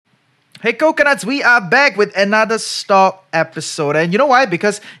Hey coconuts, we are back with another stock episode. And you know why?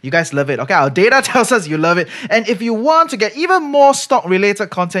 Because you guys love it. Okay, our data tells us you love it. And if you want to get even more stock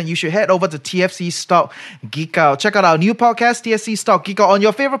related content, you should head over to TFC Stock Geek Out. Check out our new podcast, TFC Stock Geek Out, on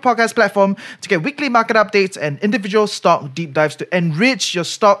your favorite podcast platform to get weekly market updates and individual stock deep dives to enrich your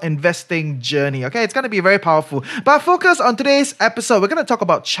stock investing journey. Okay, it's going to be very powerful. But focus on today's episode, we're going to talk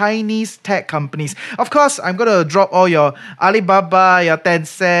about Chinese tech companies. Of course, I'm going to drop all your Alibaba, your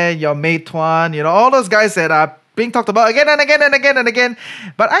Tencent, your Meituan, all those guys that are being talked about again and again and again and again.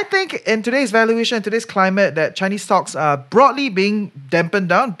 But I think in today's valuation, today's climate, that Chinese stocks are broadly being dampened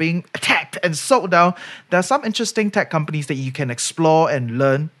down, being attacked and sold down. There are some interesting tech companies that you can explore and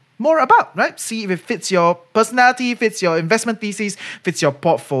learn more about, right? See if it fits your personality, fits your investment thesis, fits your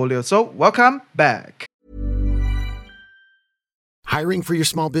portfolio. So welcome back. Hiring for your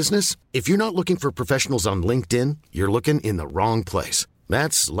small business? If you're not looking for professionals on LinkedIn, you're looking in the wrong place.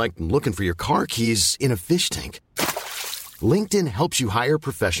 That's like looking for your car keys in a fish tank. LinkedIn helps you hire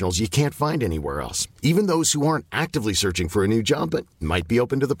professionals you can't find anywhere else, even those who aren't actively searching for a new job but might be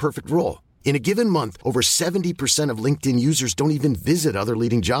open to the perfect role. In a given month, over 70% of LinkedIn users don't even visit other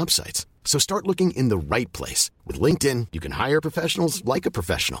leading job sites. So start looking in the right place. With LinkedIn, you can hire professionals like a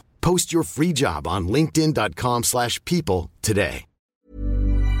professional. Post your free job on linkedin.com/people today.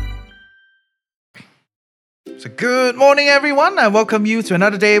 So good morning, everyone. I welcome you to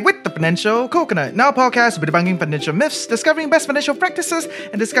another day with the Financial Coconut. Now, podcast will be debunking financial myths, discovering best financial practices,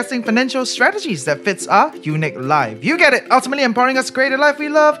 and discussing financial strategies that fits our unique life. You get it. Ultimately, empowering us to create a life we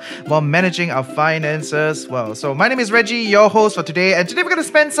love while managing our finances well. So my name is Reggie, your host for today, and today we're going to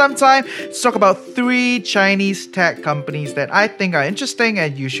spend some time to talk about 3 Chinese tech companies that I think are interesting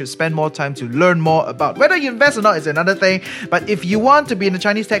and you should spend more time to learn more about. Whether you invest or not is another thing, but if you want to be in the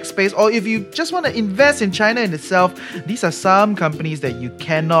Chinese tech space, or if you just want to invest in China in itself, these are some companies that you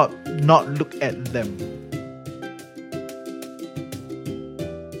cannot not look at them.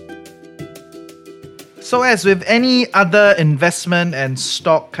 So as with any other investment and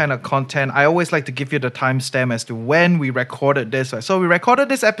stock kind of content, I always like to give you the timestamp as to when we recorded this. So we recorded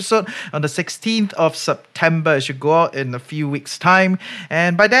this episode on the 16th of September. It should go out in a few weeks' time.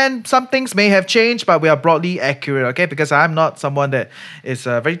 And by then, some things may have changed, but we are broadly accurate, okay? Because I'm not someone that is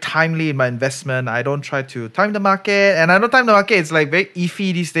very timely in my investment. I don't try to time the market. And I know time the market is like very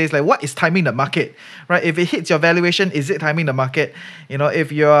iffy these days. Like, what is timing the market, right? If it hits your valuation, is it timing the market?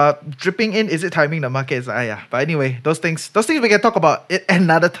 If you're dripping in, is it timing the market? Yeah. But anyway, those things we can talk about it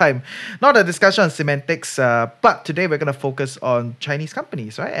another time. Not a discussion on semantics, but today we're going to focus on Chinese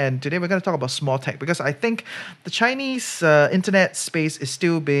companies, right? And today we're going to talk about small tech, because I think the Chinese internet space is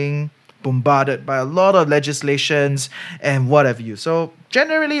still being bombarded by a lot of legislations and what have you. So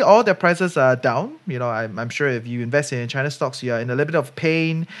generally, all their prices are down. I'm sure if you invest in China stocks, you are in a little bit of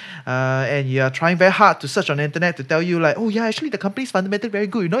pain, and you are trying very hard to search on the internet to tell you like, oh yeah, actually the company is fundamentally very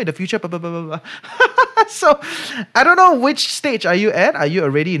good. In the future, blah blah blah blah blah. So I don't know, which stage are you at? Are you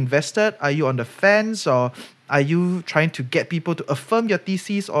already invested? Are you on the fence, or are you trying to get people to affirm your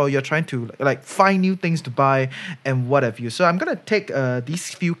thesis, or you're trying to find new things to buy and what have you? So I'm going to take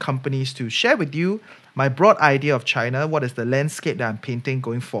these few companies to share with you my broad idea of China, what is the landscape that I'm painting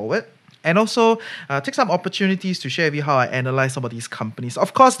going forward, and also take some opportunities to share with you how I analyze some of these companies.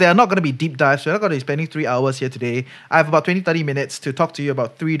 Of course, they are not going to be deep dives. We're not going to be spending 3 hours here today. I have about 20-30 minutes to talk to you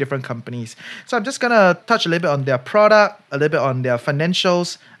about 3 different companies. So I'm just going to touch a little bit on their product, a little bit on their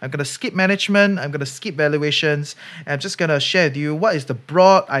financials. I'm going to skip management. I'm going to skip valuations. And I'm just going to share with you what is the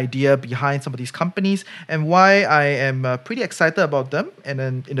broad idea behind some of these companies and why I am pretty excited about them. And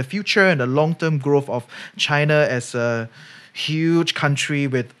then in the future and the long-term growth of China as a huge country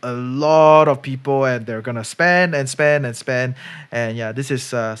with a lot of people, and they're gonna spend and spend and spend. And yeah, this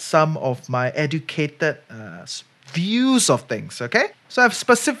is some of my educated views of things, okay? So I've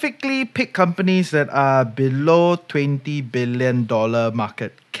specifically picked companies that are below $20 billion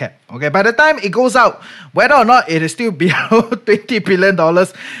market cap. Okay, by the time it goes out, whether or not it is still below $20 billion,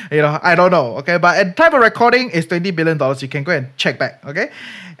 I don't know. Okay, but at the time of recording, it's $20 billion. You can go and check back. Okay,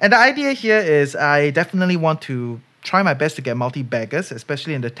 and the idea here is I definitely want to try my best to get multi-baggers,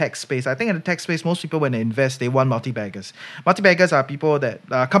 especially in the tech space. I think in the tech space, most people, when they invest, they want multi-baggers. Multi-baggers are people that,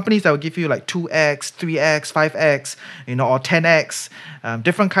 companies that will give you like 2x, 3x, 5x, or 10x,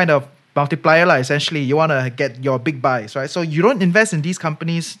 different kind of multiplier. Essentially, you want to get your big buys, right? So you don't invest in these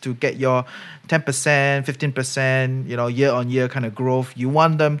companies to get your 10%, 15%, year-on-year kind of growth. You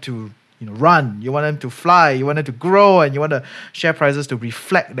want them to run, you want them to fly, you want them to grow, and you want the share prices to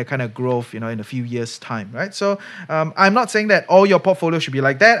reflect the kind of growth, in a few years' time, right? So I'm not saying that all your portfolio should be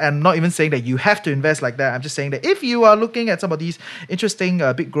like that. I'm not even saying that you have to invest like that. I'm just saying that if you are looking at some of these interesting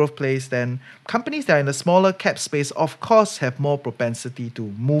big growth plays, then companies that are in the smaller cap space, of course, have more propensity to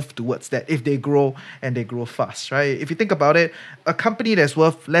move towards that if they grow and they grow fast, right? If you think about it, a company that's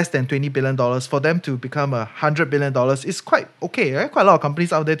worth less than $20 billion, for them to become $100 billion is quite okay, right? Quite a lot of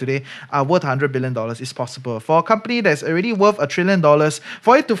companies out there today are worth $100 billion is possible. For a company that's already worth $1 trillion,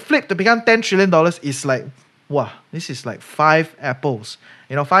 for it to flip to become $10 trillion is like, wow, this is like 5 apples.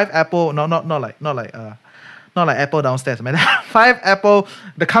 5 apple, not like Apple downstairs, man. 5 Apple,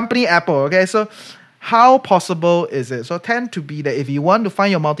 the company Apple, okay? So how possible is it? So tend to be that if you want to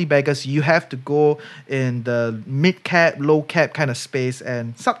find your multi-baggers, you have to go in the mid-cap, low-cap kind of space,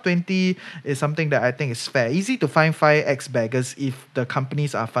 and sub-20 is something that I think is fair. Easy to find 5x baggers if the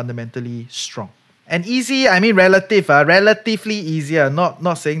companies are fundamentally strong. And easy, I mean relatively easier.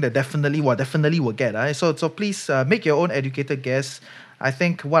 Not saying that definitely will get. So please make your own educated guess. I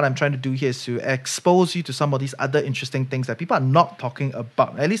think what I'm trying to do here is to expose you to some of these other interesting things that people are not talking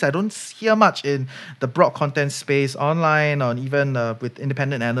about. At least I don't hear much in the broad content space online, or even with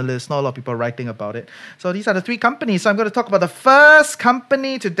independent analysts. Not a lot of people writing about it. So these are the 3 companies. So I'm going to talk about the first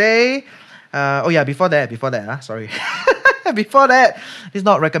company today. Before that, sorry. Before that, this is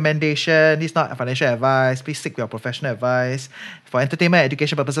not recommendation, this is not financial advice. Please seek your professional advice for entertainment and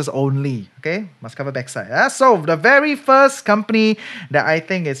education purposes only. Okay? Must cover backside. So the very first company that I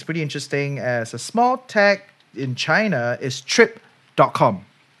think is pretty interesting as a small tech in China is Trip.com.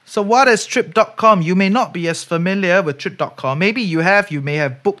 So what is Trip.com? You may not be as familiar with Trip.com. Maybe you may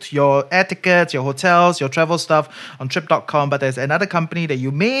have booked your air tickets, your hotels, your travel stuff on Trip.com, but there's another company that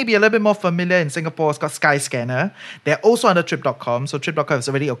you may be a little bit more familiar in Singapore. It's called Skyscanner. They're also under Trip.com. So Trip.com has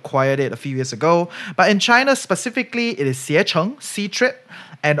already acquired it a few years ago. But in China specifically, it is Xie C-Trip,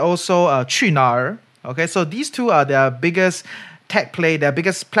 and also Qunar. Okay, so these two are their biggest tech play, their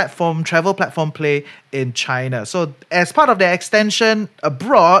biggest travel platform play in China. So as part of their extension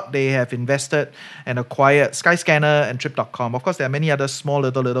abroad, they have invested and acquired Skyscanner and Trip.com. Of course, there are many other small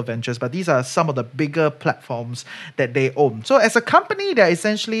little ventures, but these are some of the bigger platforms that they own. So as a company, they're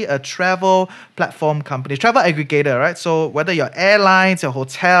essentially a travel platform company, travel aggregator, right? So whether your airlines, your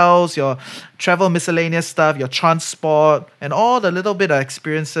hotels, your travel miscellaneous stuff, your transport, and all the little bit of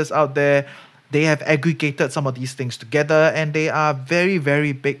experiences out there, they have aggregated some of these things together, and they are very,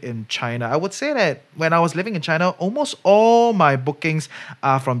 very big in China. I would say that when I was living in China, almost all my bookings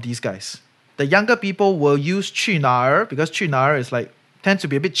are from these guys. The younger people will use Qunar because Qunar is tends to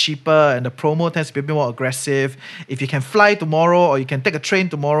be a bit cheaper, and the promo tends to be a bit more aggressive. If you can fly tomorrow, or you can take a train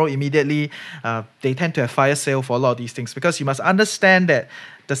tomorrow immediately, they tend to have fire sale for a lot of these things, because you must understand that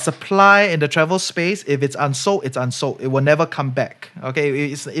the supply in the travel space, if it's unsold, it's unsold. It will never come back.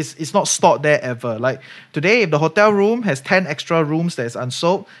 Okay, it's not stored there ever. Like today, if the hotel room has 10 extra rooms that is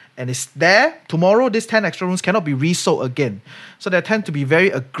unsold and it's there, tomorrow this 10 extra rooms cannot be resold again. So there tend to be very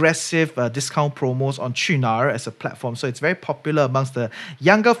aggressive discount promos on Qunar as a platform. So it's very popular amongst the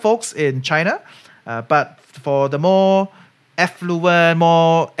younger folks in China. But for the more affluent,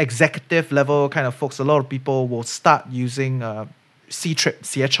 more executive level kind of folks, a lot of people will start using C-Trip,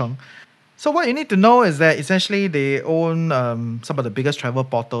 Xie. So what you need to know is that essentially they own some of the biggest travel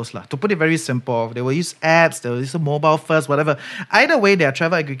portals. To put it very simple, they will use apps, they will use mobile first, whatever. Either way, they are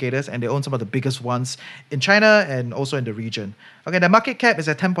travel aggregators, and they own some of the biggest ones in China and also in the region. Okay, their market cap is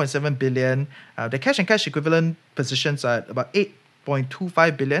at 10.7 billion. The cash and cash equivalent positions are at about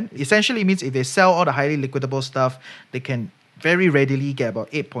 8.25 billion. Essentially means if they sell all the highly liquidable stuff, they can very readily get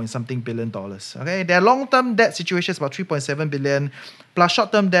about 8-point-something billion dollars. Okay, their long-term debt situation is about 3.7 billion, plus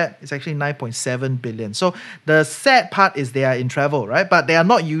short-term debt is actually 9.7 billion. So the sad part is they are in travel, right? But they are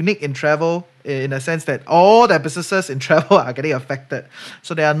not unique in travel in a sense that all their businesses in travel are getting affected.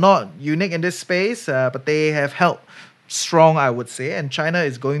 So they are not unique in this space, but they have held strong, I would say, and China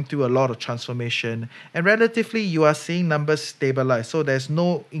is going through a lot of transformation, and relatively you are seeing numbers stabilize. So there's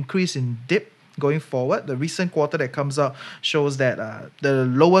no increase in dip going forward. The recent quarter that comes out shows that the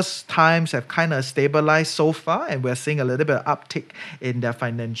lowest times have kind of stabilized so far, and we're seeing a little bit of uptick in their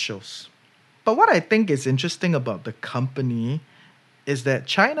financials. But what I think is interesting about the company is that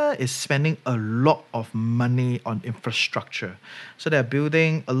China is spending a lot of money on infrastructure. So they're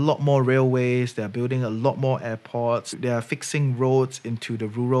building a lot more railways, they're building a lot more airports, they're fixing roads into the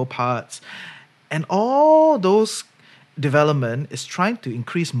rural parts, and all those development is trying to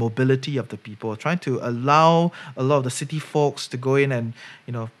increase mobility of the people, trying to allow a lot of the city folks to go in and,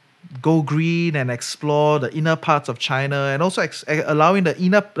 go green and explore the inner parts of China, and also allowing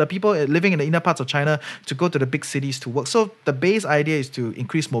the people living in the inner parts of China to go to the big cities to work. So the base idea is to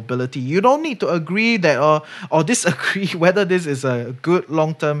increase mobility. You don't need to agree that or disagree whether this is a good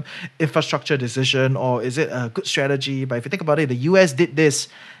long-term infrastructure decision or is it a good strategy. But if you think about it, the US did this,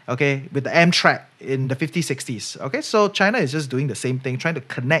 okay, with the Amtrak in the 50s, 60s. Okay, so China is just doing the same thing, trying to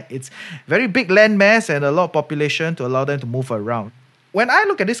connect its very big land mass and a lot of population to allow them to move around. When I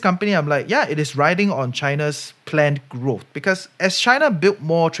look at this company, I'm like, yeah, it is riding on China's planned growth, because as China built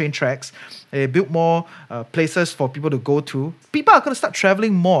more train tracks, they built more places for people to go to, people are going to start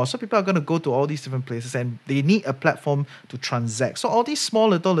traveling more. So people are going to go to all these different places and they need a platform to transact. So all these small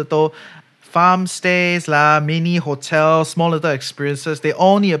little farm stays, mini hotels, small little experiences, they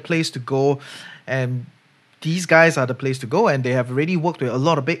all need a place to go. And these guys are the place to go. And they have already worked with a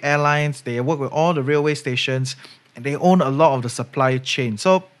lot of big airlines. They work with all the railway stations. And they own a lot of the supply chain.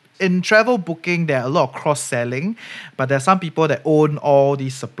 So in travel booking, there are a lot of cross-selling, but there are some people that own all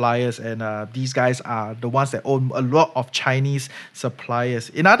these suppliers, and these guys are the ones that own a lot of Chinese suppliers.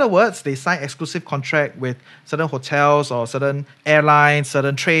 In other words, they sign exclusive contract with certain hotels or certain airlines,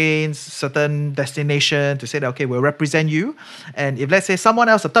 certain trains, certain destination to say that, okay, we'll represent you. And if let's say someone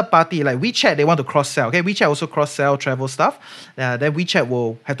else, a third party like WeChat, they want to cross-sell, okay, WeChat also cross-sell travel stuff, then WeChat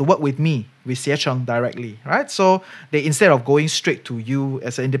will have to work with me, with Xie Cheng directly, right? So they, instead of going straight to you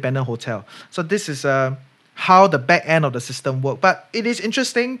as an independent hotel. So this is how the back end of the system works. But it is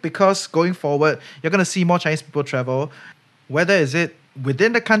interesting because going forward, you're going to see more Chinese people travel. Whether is it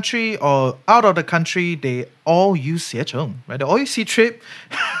within the country or out of the country, they all use Xie Cheng, right? They all use Ctrip,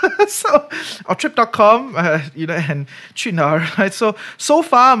 so or Trip.com, and Qunar, right? So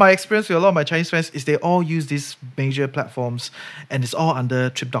far, my experience with a lot of my Chinese friends is they all use these major platforms, and it's all under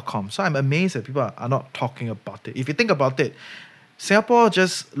Trip.com. So I'm amazed that people are not talking about it. If you think about it, Singapore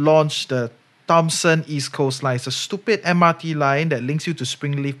just launched the Thomson East Coast Line. It's a stupid MRT line that links you to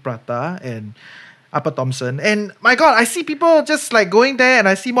Springleaf Prata and Upper Thomson. And my God, I see people just like going there, and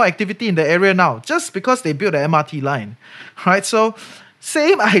I see more activity in the area now just because they built the MRT line, right? So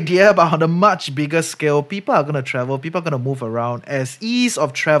same idea, but on a much bigger scale. People are going to travel, people are going to move around as ease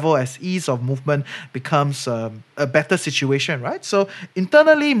of travel, as ease of movement becomes a better situation, right? So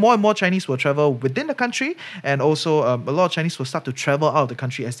internally, more and more Chinese will travel within the country, and also a lot of Chinese will start to travel out of the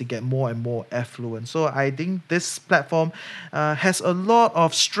country as they get more and more affluent. So I think this platform has a lot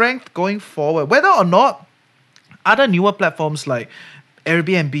of strength going forward. Whether or not other newer platforms like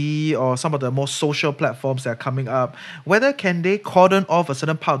Airbnb or some of the more social platforms that are coming up, whether can they cordon off a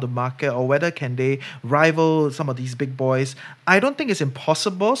certain part of the market, or whether can they rival some of these big boys, I don't think it's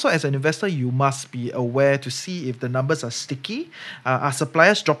impossible. So as an investor, you must be aware to see if the numbers are sticky. Are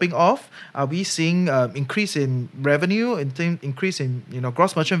suppliers dropping off? Are we seeing increase in revenue, increase in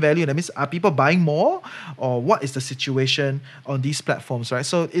gross merchant value? That means, are people buying more, or what is the situation on these platforms, right?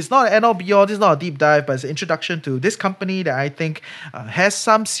 So it's not an end all be all, this is not a deep dive, but it's an introduction to this company that I think has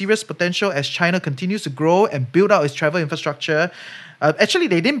some serious potential as China continues to grow and build out its travel infrastructure. Actually,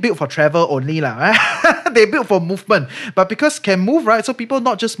 they didn't build for travel only. They built for movement. But because can move, right? So people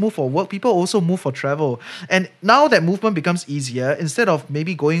not just move for work, people also move for travel. And now that movement becomes easier, instead of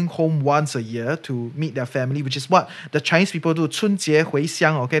maybe going home once a year to meet their family, which is what the Chinese people do, 春节回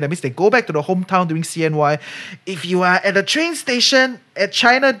乡, okay? That means they go back to the hometown during CNY. If you are at the train station at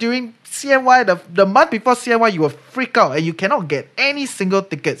China during CNY, the month before CNY, you will freak out and you cannot get any single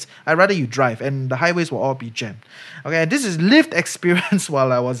tickets. I'd rather you drive, and the highways will all be jammed. Okay, and this is lived experience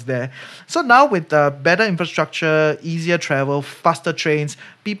while I was there. So now with better infrastructure, easier travel, faster trains,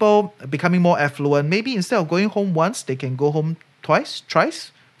 people becoming more affluent, maybe instead of going home once, they can go home twice,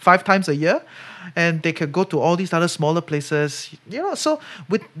 thrice, 5 times a year. And they can go to all these other smaller places. So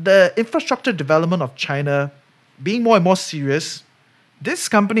with the infrastructure development of China being more and more serious, this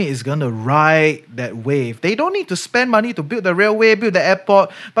company is going to ride that wave. They don't need to spend money to build the railway, build the airport,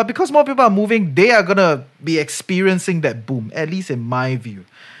 but because more people are moving, they are going to be experiencing that boom, at least in my view.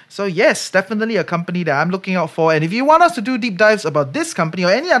 So yes, definitely a company that I'm looking out for. And if you want us to do deep dives about this company or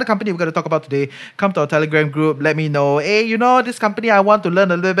any other company we're going to talk about today, come to our Telegram group. Let me know, hey, this company, I want to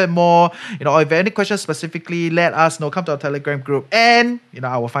learn a little bit more. Or if you have any questions specifically, let us know. Come to our Telegram group, and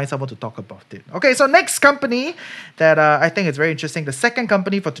I will find someone to talk about it. Okay, so next company that I think is very interesting. The second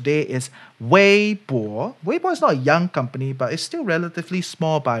company for today is Weibo. Weibo is not a young company, but it's still relatively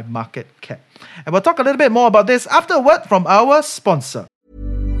small by market cap. And we'll talk a little bit more about this after a word from our sponsor.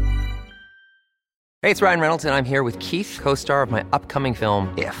 Hey, it's Ryan Reynolds, and I'm here with Keith, co-star of my upcoming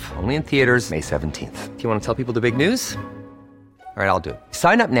film, If, only in theaters May 17th. Do you want to tell people the big news? All right, I'll do it.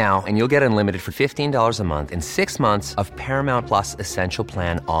 Sign up now and you'll get unlimited for $15 a month and 6 months of Paramount Plus Essential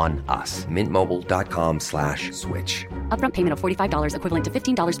Plan on us. MintMobile.com/switch. Upfront payment of $45 equivalent to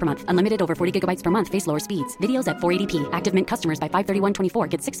 $15 per month. Unlimited over 40 gigabytes per month. Face lower speeds. Videos at 480p. Active Mint customers by 531.24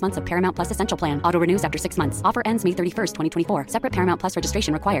 get 6 months of Paramount Plus Essential Plan. Auto renews after 6 months. Offer ends May 31st, 2024. Separate Paramount Plus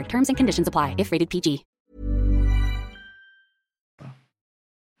registration required. Terms and conditions apply if rated PG.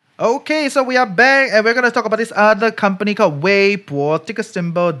 Okay, so we are back and we're going to talk about this other company called Weibo, ticker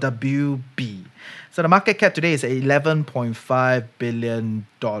symbol WB. So the market cap today is $11.5 billion.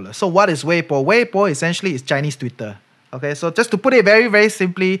 So what is Weibo? Weibo essentially is Chinese Twitter. Okay, so just to put it very, very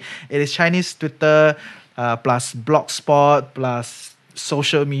simply, it is Chinese Twitter plus Blogspot plus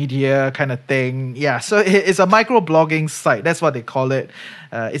social media kind of thing. Yeah, so it's a micro-blogging site. That's what they call it.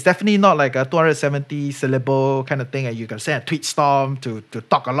 It's definitely not like a 270 syllable kind of thing and you can send a tweet storm to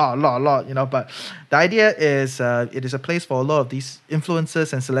talk a lot, you know. But the idea is it is a place for a lot of these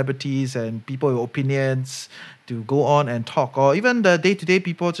influencers and celebrities and people with opinions to go on and talk, or even the day-to-day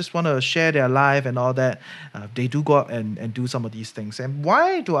people just want to share their life and all that. They do go out and do some of these things. And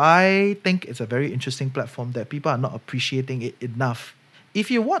why do I think it's a very interesting platform that people are not appreciating it enough? If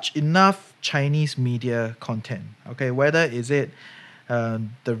you watch enough Chinese media content, okay, whether is it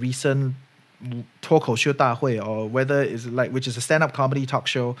the recent 脱口秀大会, or whether is it which is a stand-up comedy talk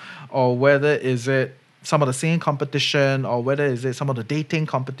show, or whether is it some of the singing competition, or whether is it some of the dating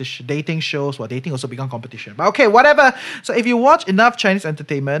shows, well, dating also become competition. But okay, whatever. So if you watch enough Chinese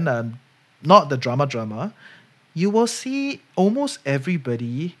entertainment, not the drama, you will see almost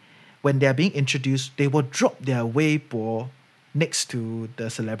everybody, when they're being introduced, they will drop their Weibo next to the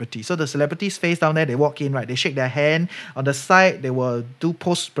celebrity. So the celebrity's face down there, they walk in, right? They shake their hand. On the side, they will do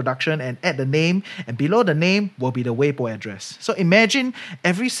post-production and add the name. And below the name will be the Weibo address. So imagine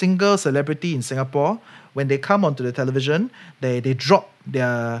every single celebrity in Singapore, when they come onto the television, they drop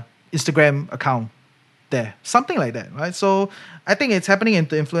their Instagram account there. Something like that, right? So I think it's happening in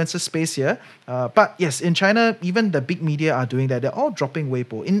the influencer space here. But yes, in China, even the big media are doing that. They're all dropping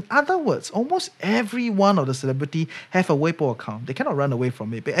Weibo. In other words, almost every one of the celebrity have a Weibo account. They cannot run away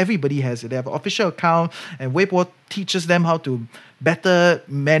from it, but everybody has it. They have an official account, and Weibo teaches them how to better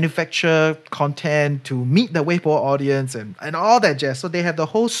manufacture content to meet the Weibo audience and all that jazz. So they have the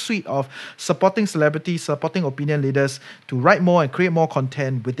whole suite of supporting celebrities, supporting opinion leaders to write more and create more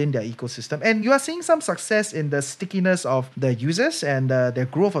content within their ecosystem. And you are seeing some success in the stickiness of the users and their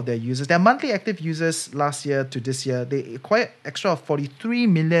growth of their users. Their monthly active users last year to this year, they acquired extra of 43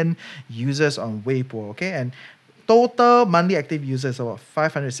 million users on Weibo, okay? And total monthly active users about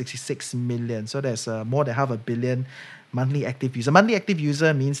 566 million. So there's more than 500 million monthly active user. Monthly active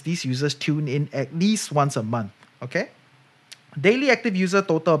user means these users tune in at least once a month, okay? Daily active user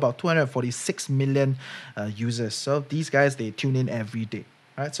total about 246 million users. So these guys, they tune in every day,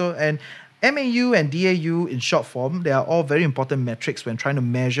 right? So, and MAU and DAU in short form, they are all very important metrics when trying to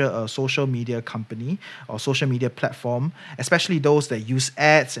measure a social media company or social media platform, especially those that use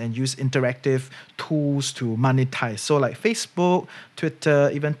ads and use interactive tools to monetize. So like Facebook,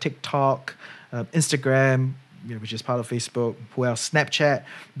 Twitter, even TikTok, Instagram, which is part of Facebook, who else? Snapchat.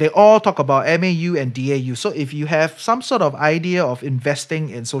 They all talk about MAU and DAU. So if you have some sort of idea of investing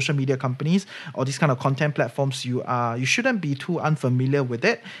in social media companies or these kind of content platforms, you shouldn't be too unfamiliar with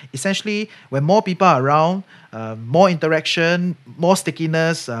it. Essentially, when more people are around, more interaction, more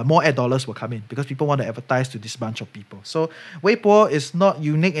stickiness, more ad dollars will come in because people want to advertise to this bunch of people. So Weibo is not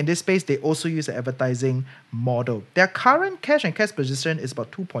unique in this space. They also use an advertising model. Their current cash and cash position is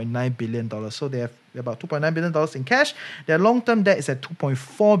about $2.9 billion. So they have about $2.9 billion in cash. Their long-term debt is at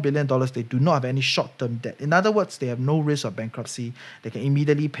 $2.4 billion. They do not have any short-term debt. In other words, they have no risk of bankruptcy. They can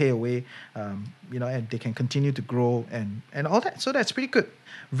immediately pay away, and they can continue to grow and all that. So that's pretty good.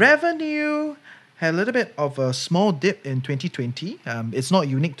 Revenue had a little bit of a small dip in 2020. It's not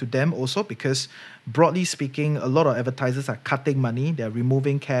unique to them also because, broadly speaking, a lot of advertisers are cutting money. They're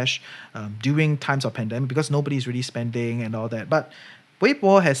removing cash during times of pandemic because nobody's really spending and all that. But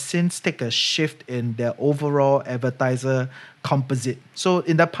Weibo has since taken a shift in their overall advertiser composite. So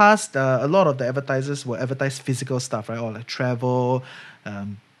in the past, a lot of the advertisers will advertise physical stuff, right? Or like travel,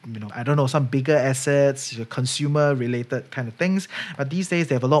 some bigger assets, consumer-related kind of things. But these days,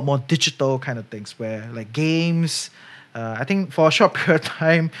 they have a lot more digital kind of things where like games, I think for a short period of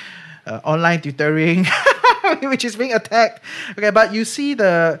time, online tutoring, which is being attacked. Okay, but you see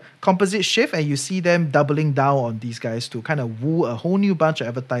the composite shift and you see them doubling down on these guys to kind of woo a whole new bunch of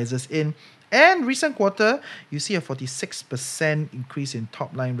advertisers in. And recent quarter, you see a 46% increase in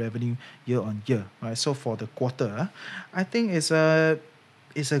top line revenue year on year, right? So for the quarter, I think it's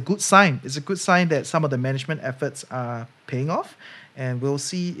it's a good sign. It's a good sign that some of the management efforts are paying off, and we'll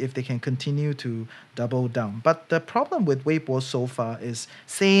see if they can continue to double down. But the problem with Weibo so far is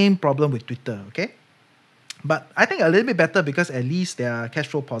same problem with Twitter, okay? But I think a little bit better because at least they are cash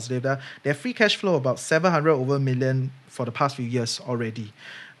flow positive. Their free cash flow about 700 over million for the past few years already.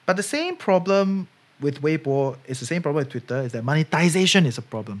 But the same problem with Weibo is the same problem with Twitter, is that monetization is a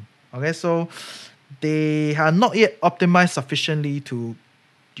problem. Okay, so they are not yet optimized sufficiently to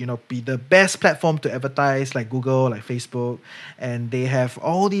be the best platform to advertise like Google, like Facebook. And they have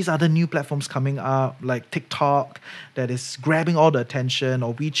all these other new platforms coming up like TikTok that is grabbing all the attention,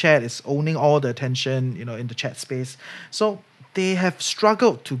 or WeChat is owning all the attention, in the chat space. So they have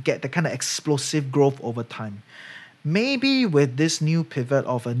struggled to get the kind of explosive growth over time. Maybe with this new pivot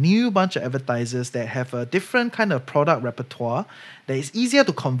of a new bunch of advertisers that have a different kind of product repertoire, that is easier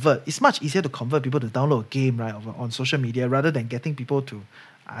to convert. It's much easier to convert people to download a game, right, on social media rather than getting people to,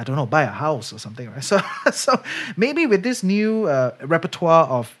 I don't know, buy a house or something, right? So maybe with this new repertoire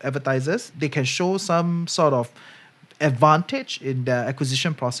of advertisers, they can show some sort of advantage in their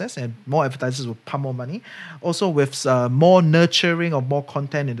acquisition process, and more advertisers will pump more money. Also, with more nurturing of more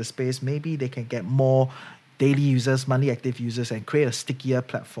content in the space, maybe they can get more daily users, monthly active users, and create a stickier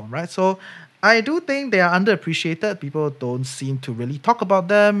platform, right? So I do think they are underappreciated. People don't seem to really talk about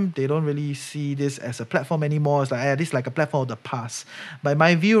them. They don't really see this as a platform anymore. It's like, this is like a platform of the past. But in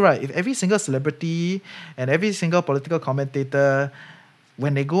my view, right, if every single celebrity and every single political commentator,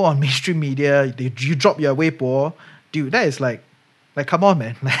 when they go on mainstream media, you drop your Weibo, dude, that is like come on,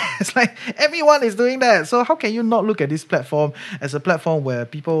 man. It's like everyone is doing that. So how can you not look at this platform as a platform where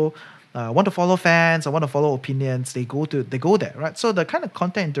people want to follow fans or want to follow opinions? They go there, right? So the kind of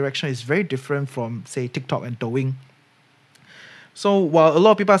content interaction is very different from, say, TikTok and Douyin. So while a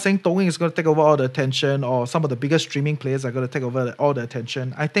lot of people are saying Douyin is going to take over all the attention, or some of the biggest streaming players are going to take over all the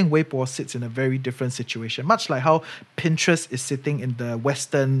attention, I think Weibo sits in a very different situation, much like how Pinterest is sitting in the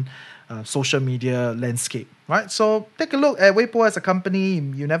Western social media landscape, right? So take a look at Weibo as a company.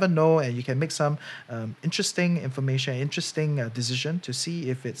 You never know, and you can make some interesting information, interesting decision to see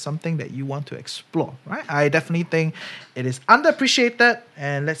if it's something that you want to explore, right? I definitely think it is underappreciated,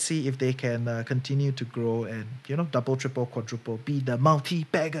 and let's see if they can continue to grow and, double, triple, quadruple, be the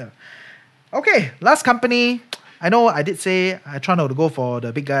multi-bagger. Okay, last company. I know I did say I try not to go for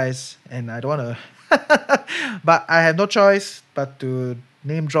the big guys, and I don't want to, but I have no choice but to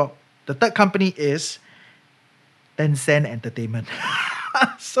name drop. The third company is Tencent Entertainment.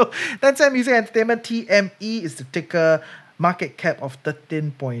 So Tencent Music Entertainment, TME, is the ticker, market cap of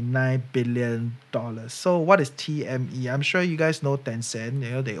 $13.9 billion. So what is TME? I'm sure you guys know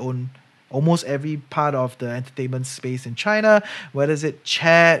Tencent. They own almost every part of the entertainment space in China, whether it's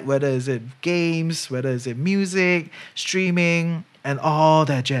chat, whether it's games, whether it's music, streaming, and all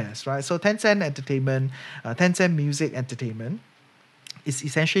that jazz, right? So Tencent Entertainment, Tencent Music Entertainment, is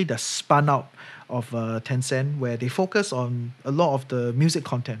essentially the spun out of Tencent, where they focus on a lot of the music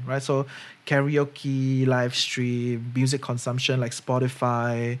content, right? So karaoke, live stream, music consumption like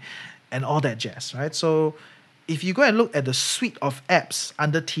Spotify, and all that jazz, right? So if you go and look at the suite of apps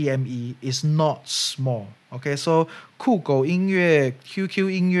under TME, it's not small. Okay, so 酷狗音乐, QQ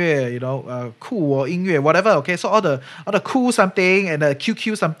音乐, cool 我音乐, whatever. Okay, so all the cool something and the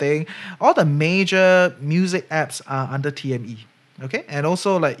QQ something, all the major music apps are under TME. Okay, and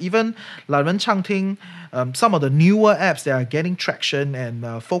also like even 懒人畅听, some of the newer apps that are getting traction and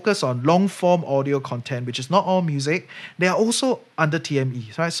focus on long form audio content, which is not all music, they are also under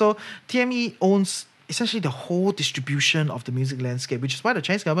TME, right? So TME owns essentially the whole distribution of the music landscape, which is why the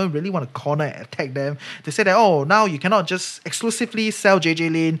Chinese government really want to corner and attack them. They say that, now you cannot just exclusively sell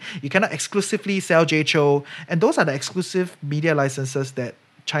JJ Lin, you cannot exclusively sell Jay Chou, and those are the exclusive media licenses that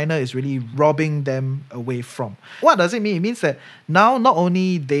China is really robbing them away from. What does it mean? It means that now not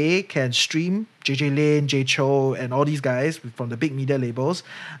only they can stream JJ Lin, Jay Chou, and all these guys from the big media labels,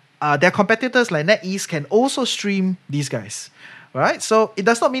 their competitors like NetEase can also stream these guys. Right? So it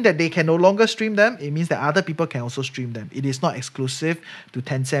does not mean that they can no longer stream them. It means that other people can also stream them. It is not exclusive to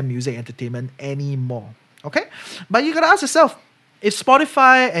Tencent Music Entertainment anymore. Okay? But you gotta ask yourself, if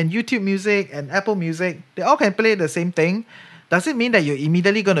Spotify and YouTube Music and Apple Music, they all can play the same thing, does it mean that you're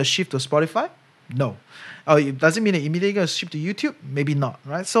immediately going to shift to Spotify? No. Does it mean that you're immediately going to shift to YouTube? Maybe not,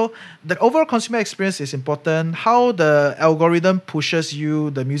 right? So the overall consumer experience is important. How the algorithm pushes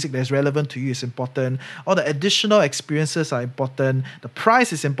you the music that is relevant to you is important. All the additional experiences are important. The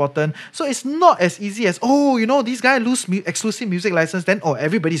price is important. So it's not as easy as, these guys lose exclusive music license, then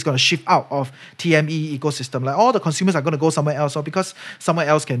everybody's going to shift out of TME ecosystem. Like all the consumers are going to go somewhere else, or because somewhere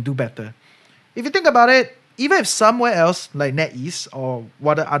else can do better. If you think about it, even if somewhere else, like NetEase or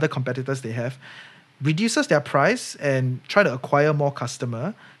what other competitors they have, reduces their price and try to acquire more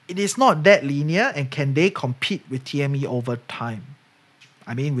customer, it is not that linear, and can they compete with TME over time?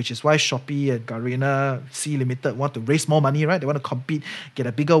 I mean, which is why Shopee and Garena, C Limited want to raise more money, right? They want to compete, get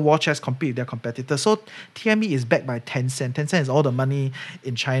a bigger war chest, compete with their competitors. So TME is backed by Tencent. Tencent has all the money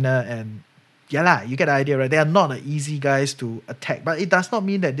in China, and yeah lah, you get the idea, right? They are not an easy guys to attack, but it does not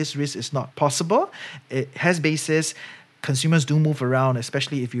mean that this risk is not possible. It has basis. Consumers do move around,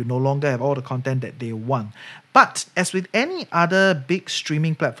 especially if you no longer have all the content that they want. But as with any other big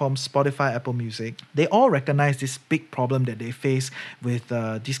streaming platform, Spotify, Apple Music, they all recognize this big problem that they face with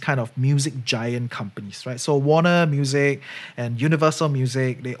these kind of music giant companies, right? So Warner Music and Universal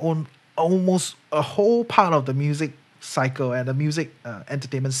Music, they own almost a whole part of the music cycle and the music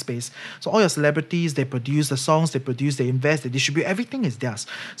entertainment space. So all your celebrities, they produce the songs, they produce, they invest, they distribute, everything is theirs.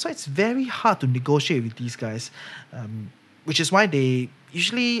 So it's very hard to negotiate with these guys, which is why they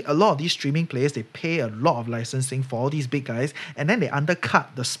usually, a lot of these streaming players, they pay a lot of licensing for all these big guys, and then they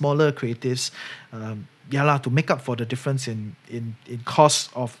undercut the smaller creatives, to make up for the difference in cost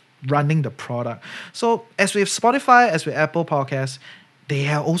of running the product. So as with Spotify, as with Apple Podcasts, they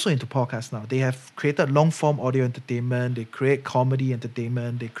are also into podcasts now. They have created long-form audio entertainment. They create comedy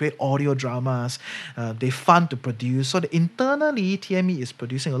entertainment. They create audio dramas. They fund to produce. So internally, TME is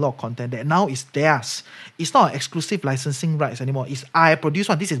producing a lot of content that now is theirs. It's not exclusive licensing rights anymore. It's I produce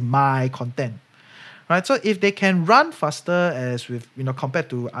one. This is my content. Right? So if they can run faster as with, compared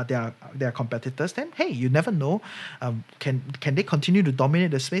to their competitors, then hey, you never know. Can they continue to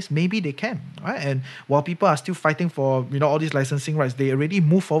dominate the space? Maybe they can, right? And while people are still fighting for all these licensing rights, they already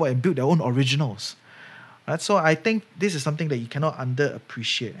move forward and build their own originals. Right? So I think this is something that you cannot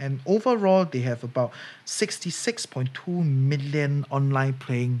underappreciate. And overall, they have about 66.2 million online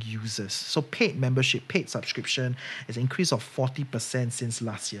playing users. So paid membership, paid subscription is an increase of 40% since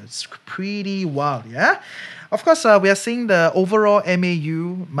last year. It's pretty wild, yeah? Of course, we are seeing the overall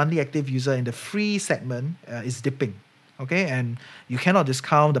MAU, monthly active user, in the free segment is dipping. Okay, and you cannot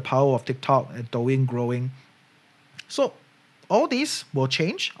discount the power of TikTok and Douyin growing. So all these will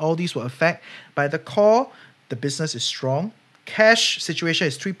change, all these will affect, but at the core, the business is strong. Cash situation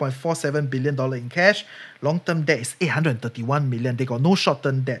is $3.47 billion in cash. Long-term debt is $831 million. They got no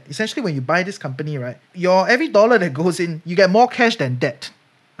short-term debt. Essentially, when you buy this company, right, your every dollar that goes in, you get more cash than debt.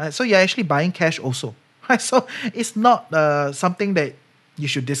 Right? So you're actually buying cash also. Right? So it's not something that you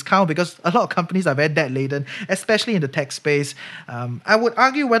should discount, because a lot of companies are very debt-laden, especially in the tech space. I would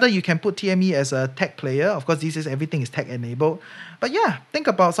argue whether you can put TME as a tech player. Of course, these days everything is tech-enabled. But yeah, think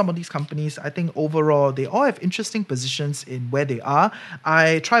about some of these companies. I think overall, they all have interesting positions in where they are.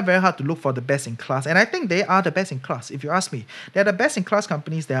 I try very hard to look for the best in class, and I think they are the best in class, if you ask me. They're the best in class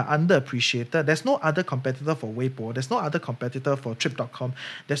companies. They are underappreciated. There's no other competitor for Weibo. There's no other competitor for Trip.com.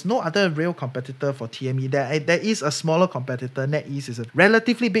 There's no other real competitor for TME. There is a smaller competitor. NetEase is a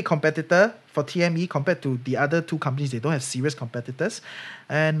relatively big competitor for TME compared to the other two companies. They don't have serious competitors.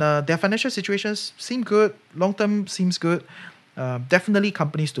 And their financial situations seem good. Long-term seems good. Definitely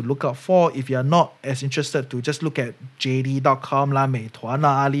companies to look out for if you're not as interested to just look at JD.com, Meituan,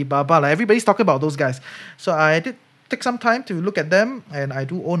 Alibaba. Everybody's talking about those guys. So I did take some time to look at them, and I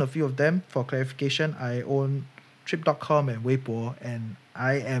do own a few of them. For clarification, I own Trip.com and Weibo, and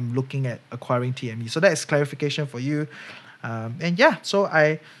I am looking at acquiring TME. So that is clarification for you. So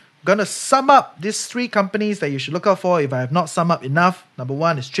I'm gonna sum up these three companies that you should look out for if I have not summed up enough. Number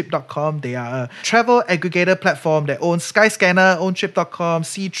one is Trip.com. They are a travel aggregator platform that owns Skyscanner, owns Trip.com,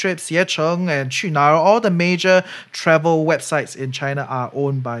 Ctrip, Xie and Qunar. All the major travel websites in China are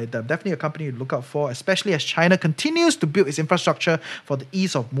owned by them. Definitely a company to look out for, especially as China continues to build its infrastructure for the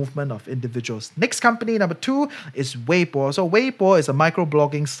ease of movement of individuals. Next company, number two, is Weibo. So Weibo is a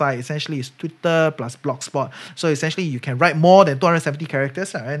microblogging site. Essentially, it's Twitter plus Blogspot. So essentially, you can write more than 270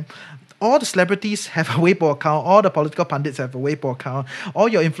 characters, and all the celebrities have a Weibo account. All the political pundits have a Weibo account. All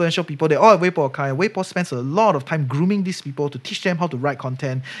your influential people, they all have a Weibo account. And Weibo spends a lot of time grooming these people to teach them how to write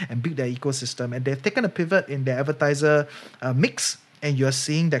content and build their ecosystem. And they've taken a pivot in their advertiser mix. And you're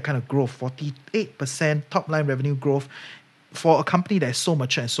seeing that kind of growth, 48% top-line revenue growth for a company that is so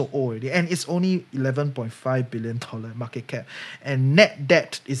mature and so old already. And it's only $11.5 billion market cap. And net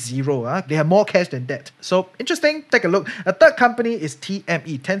debt is zero. They have more cash than debt. So interesting. Take a look. A third company is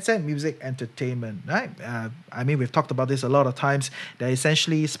TME, Tencent Music Entertainment. Right? We've talked about this a lot of times. They're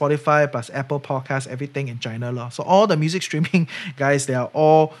essentially Spotify plus Apple Podcasts, everything in China. So all the music streaming guys, they are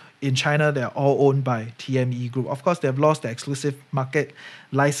all in China. They're all owned by TME Group. Of course, they've lost the exclusive market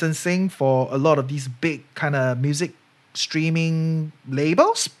licensing for a lot of these big kind of music streaming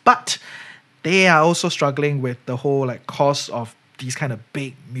labels, but they are also struggling with the whole like cost of these kind of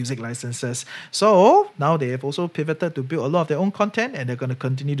big music licenses. So now they have also pivoted to build a lot of their own content, and they're going to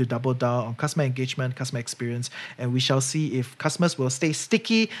continue to double down on customer engagement, customer experience, and we shall see if customers will stay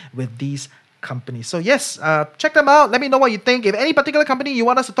sticky with these companies. So yes, check them out. Let me know what you think. If any particular company you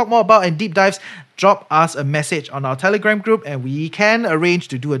want us to talk more about and deep dives, drop us a message on our Telegram group and we can arrange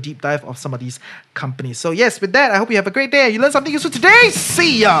to do a deep dive of some of these companies. So yes, with that, I hope you have a great day and you learned something useful today.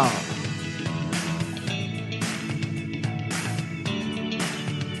 See ya!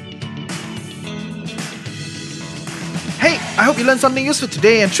 Hey, I hope you learned something useful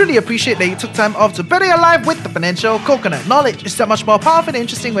today and truly appreciate that you took time off to better your life with the Financial Coconut. Knowledge is that much more powerful and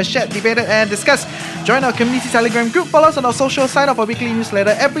interesting when shared, debated, and discussed. Join our community Telegram group, follow us on our social, sign up for our weekly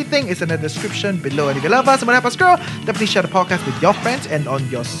newsletter. Everything is in the description below. And if you love us and want to help us grow, definitely share the podcast with your friends and on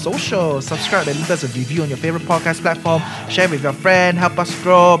your social. Subscribe and leave us a review on your favorite podcast platform. Share with your friend, help us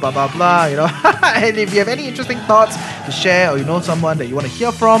grow, blah, blah, blah, And if you have any interesting thoughts to share or you know someone that you want to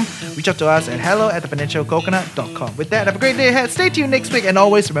hear from, reach out to us at hello@thefinancialcoconut.com. With that, have a great day ahead. Stay tuned next week and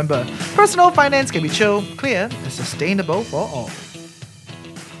always remember, personal finance can be chill, clear, and sustainable for all.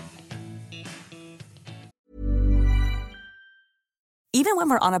 Even when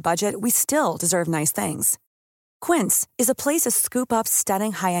we're on a budget, we still deserve nice things. Quince is a place to scoop up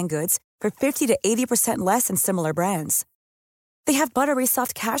stunning high-end goods for 50 to 80% less than similar brands. They have buttery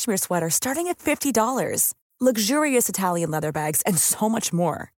soft cashmere sweaters starting at $50, luxurious Italian leather bags, and so much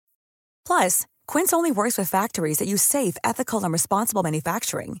more. Plus, Quince only works with factories that use safe, ethical, and responsible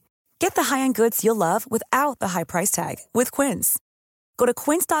manufacturing. Get the high-end goods you'll love without the high price tag with Quince. Go to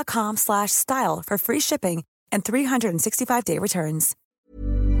quince.com/style for free shipping and 365-day returns.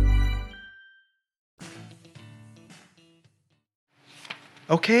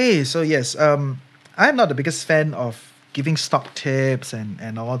 Okay, so yes, I'm not the biggest fan of giving stock tips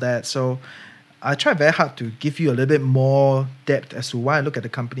and all that. So I try very hard to give you a little bit more depth as to why I look at the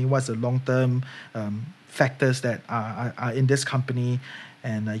company, what's the long-term factors that are in this company.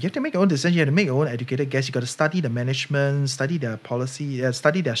 And you have to make your own decision. You have to make your own educated guess. You got to study the management, study their policy,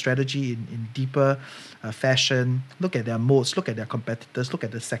 study their strategy in deeper fashion. Look at their modes, look at their competitors, look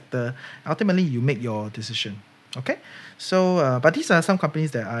at the sector. Ultimately, you make your decision. Okay, so but these are some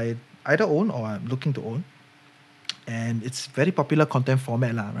companies that I either own or I'm looking to own, and it's very popular content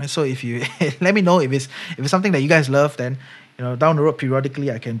format lah, right? So if you let me know if it's something that you guys love, then down the road periodically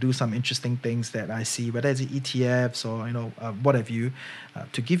I can do some interesting things that I see, whether it's ETFs or what have you,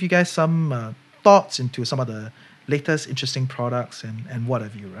 to give you guys some thoughts into some of the latest interesting products and what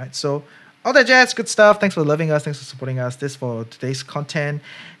have you, right? So all that jazz, good stuff. Thanks for loving us. Thanks for supporting us. This for today's content.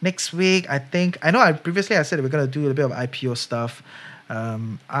 Next week, I previously I said that we're going to do a little bit of IPO stuff.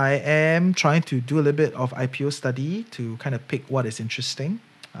 I am trying to do a little bit of IPO study to kind of pick what is interesting.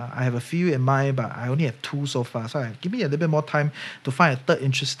 I have a few in mind, but I only have 2 so far. So give me a little bit more time to find a third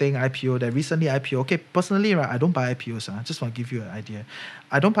interesting IPO that recently IPO. Okay, personally, right, I don't buy IPOs. I just want to give you an idea.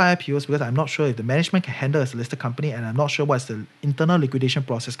 I don't buy IPOs because I'm not sure if the management can handle as a listed company, and I'm not sure what's the internal liquidation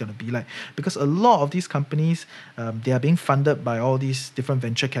process going to be like. Because a lot of these companies, they are being funded by all these different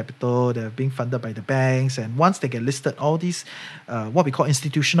venture capital. They're being funded by the banks, and once they get listed, all these what we call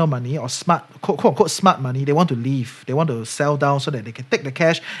institutional money or smart, quote unquote smart money, they want to leave. They want to sell down so that they can take the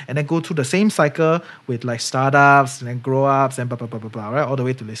cash and then go through the same cycle with like startups and then grow ups and blah blah blah blah blah, right, all the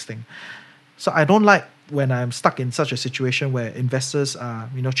way to listing. So I don't like when I'm stuck in such a situation where investors are,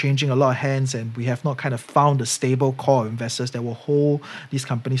 changing a lot of hands, and we have not kind of found a stable core of investors that will hold these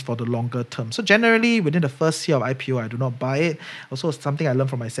companies for the longer term. So generally, within the first year of IPO, I do not buy it. Also, something I learned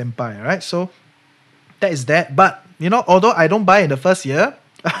from my senpai, right? So that is that. But, although I don't buy in the first year,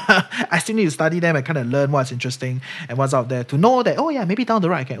 I still need to study them and kind of learn what's interesting and what's out there to know that, maybe down the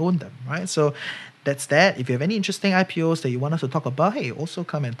road I can own them, right? So that's that. If you have any interesting IPOs that you want us to talk about, hey, also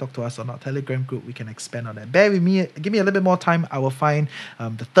come and talk to us on our Telegram group. We can expand on that. Bear with me. Give me a little bit more time. I will find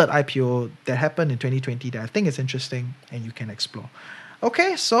the third IPO that happened in 2020 that I think is interesting and you can explore.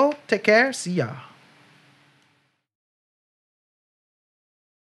 Okay, so take care. See ya.